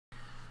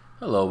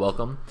Hello,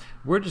 welcome.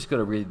 We're just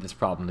going to read this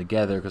problem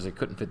together because I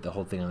couldn't fit the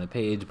whole thing on the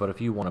page, but if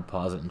you want to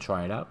pause it and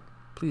try it out,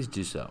 please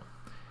do so.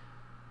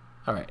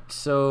 Alright,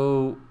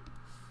 so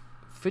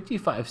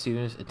 55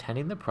 students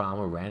attending the prom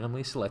were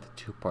randomly selected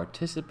to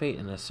participate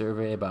in a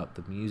survey about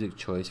the music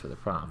choice for the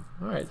prom.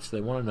 Alright, so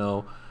they want to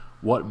know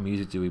what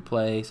music do we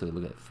play, so we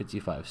look at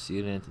 55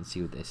 students and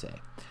see what they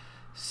say.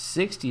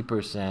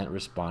 60%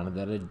 responded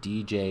that a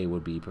DJ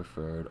would be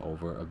preferred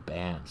over a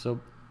band.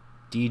 So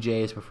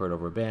DJ is preferred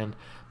over a band.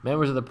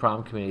 Members of the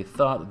prom committee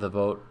thought that the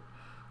vote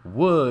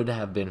would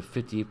have been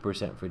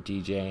 50% for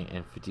DJ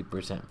and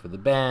 50% for the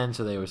band,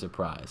 so they were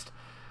surprised.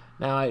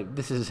 Now,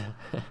 this is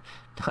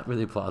not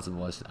really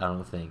plausible, I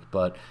don't think,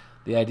 but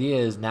the idea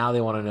is now they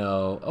want to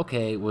know,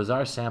 okay, was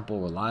our sample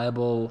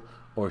reliable,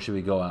 or should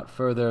we go out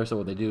further? So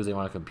what they do is they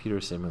want a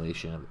computer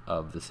simulation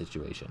of the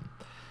situation.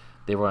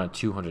 They run it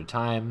 200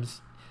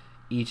 times,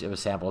 each of a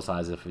sample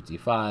size of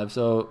 55.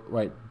 So,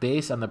 right,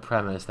 based on the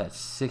premise that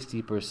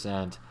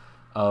 60%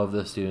 of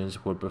the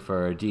students would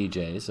prefer a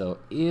DJ. So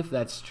if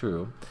that's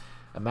true,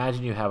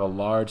 imagine you have a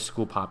large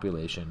school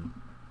population,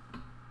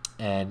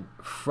 and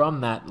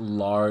from that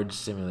large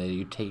simulator,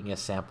 you're taking a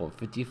sample of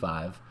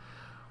 55.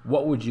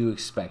 What would you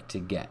expect to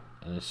get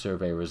in a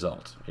survey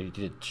result? If you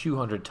did it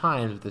 200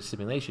 times with the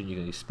simulation, you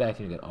can expect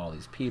you get all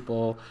these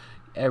people.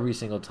 Every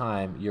single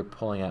time you're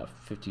pulling out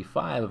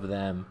 55 of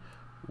them,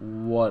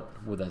 what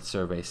would that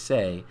survey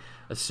say?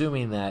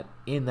 Assuming that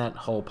in that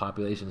whole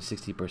population,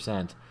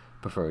 60%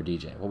 prefer a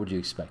DJ, what would you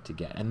expect to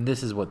get? And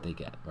this is what they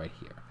get right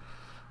here,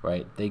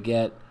 right? They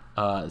get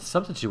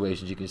some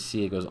situations you can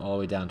see it goes all the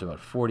way down to about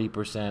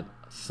 40%,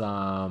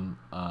 some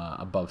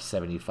above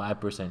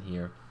 75%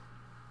 here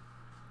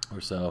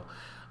or so.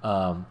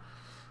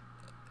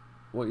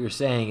 What you're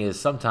saying is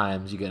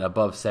sometimes you get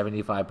above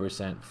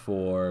 75%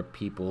 for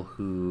people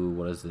who,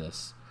 what is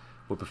this,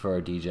 would prefer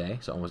a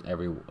DJ, so almost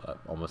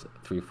almost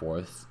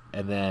 3/4,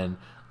 and then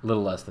a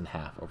little less than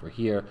half over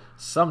here.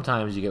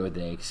 Sometimes you get what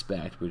they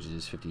expect, which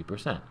is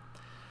 50%.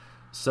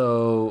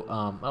 So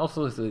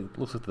also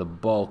looks like the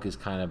bulk is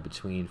kind of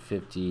between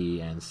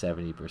 50 and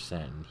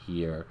 70%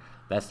 here.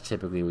 That's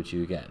typically what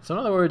you get. So in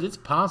other words, it's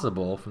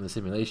possible from the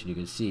simulation you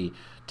can see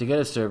to get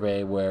a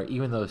survey where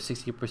even though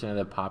 60% of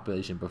the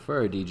population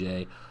prefer a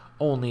DJ,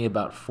 only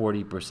about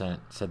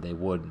 40% said they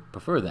would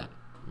prefer that.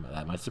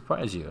 That might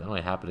surprise you. It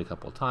only happened a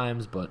couple of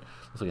times, but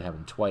looks like it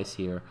happened twice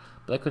here.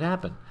 But that could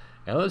happen.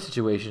 In other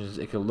situations,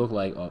 it could look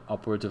like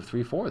upwards of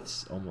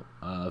 3/4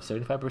 of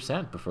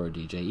 75% prefer a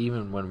DJ,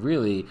 even when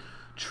really,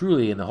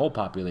 truly in the whole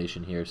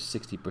population here,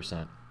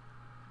 60%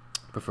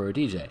 prefer a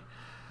DJ.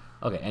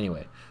 Okay,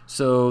 anyway,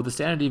 so the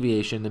standard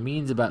deviation, the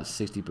mean's about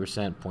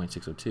 60%,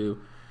 0.602.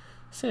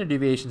 Standard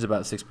deviation is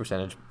about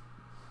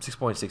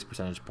 6.6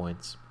 percentage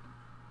points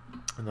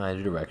in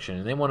either direction.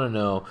 And they want to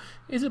know,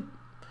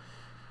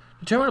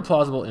 determine a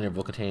plausible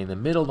interval containing the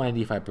middle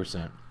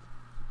 95%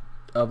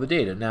 of the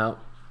data. Now,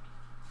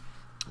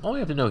 all we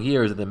have to know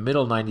here is that the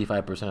middle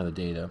 95% of the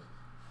data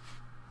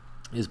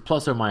is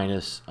plus or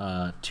minus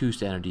 2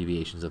 standard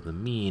deviations of the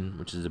mean,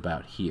 which is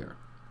about here.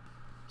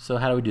 So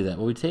how do we do that?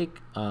 Well, we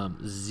take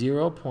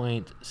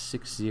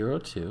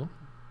 0.602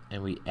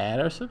 and we add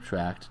or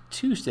subtract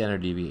 2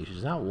 standard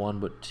deviations, not 1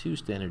 but 2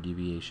 standard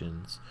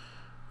deviations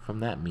from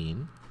that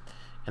mean.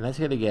 And that's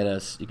going to get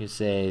us, you can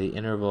say the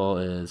interval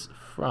is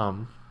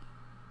from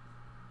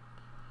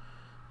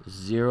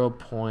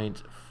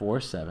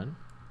 0.47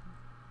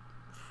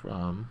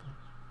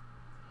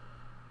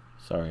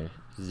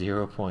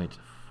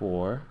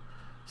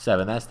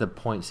 0.47, that's the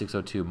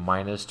 0.602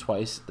 minus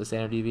twice the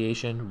standard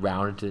deviation,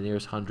 rounded to the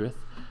nearest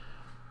hundredth,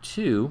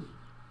 to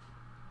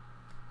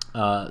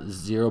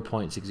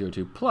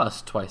 0.602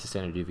 plus twice the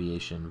standard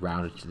deviation,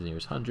 rounded to the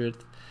nearest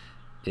hundredth,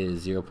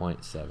 is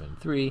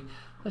 0.73.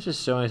 That's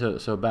just showing,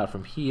 so about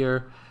from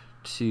here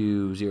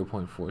to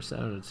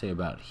 0.47, let's say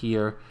about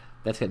here,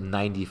 that's got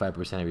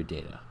 95% of your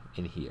data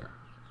in here.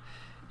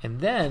 And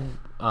then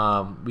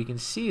we can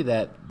see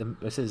that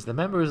it says the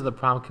members of the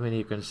prom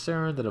committee are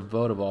concerned that a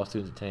vote of all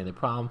students attending the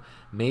prom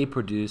may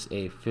produce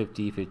a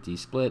 50-50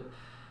 split.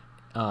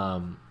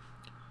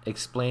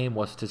 Explain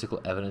what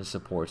statistical evidence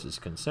supports this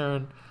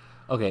concern.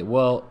 Okay,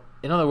 well,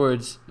 in other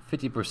words,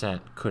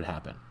 50% could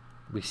happen.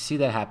 We see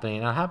that happening,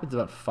 and it happens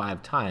about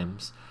 5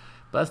 times,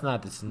 but that's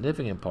not the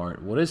significant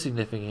part. What is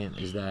significant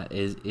is that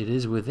it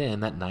is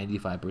within that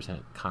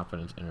 95%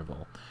 confidence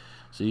interval.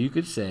 So you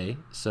could say,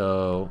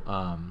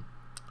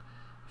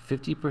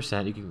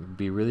 50%, you can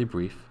be really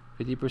brief,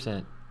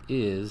 50%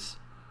 is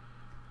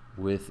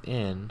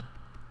within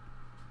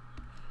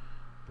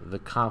the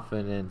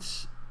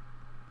confidence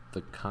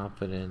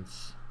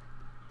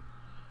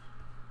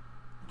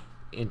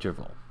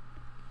interval.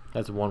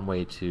 That's one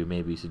way to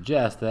maybe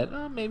suggest that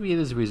maybe it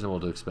is reasonable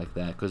to expect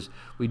that, because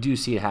we do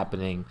see it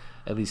happening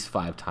at least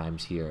 5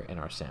 times here in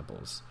our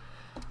samples.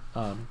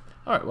 All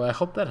right, well, I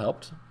hope that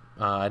helped.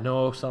 I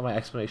know some of my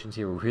explanations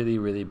here were really,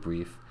 really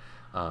brief.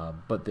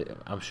 But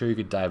I'm sure you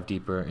could dive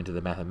deeper into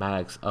the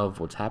mathematics of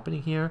what's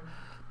happening here,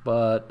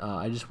 but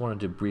I just wanted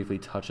to briefly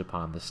touch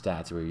upon the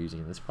stats we're using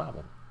in this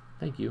problem.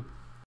 Thank you.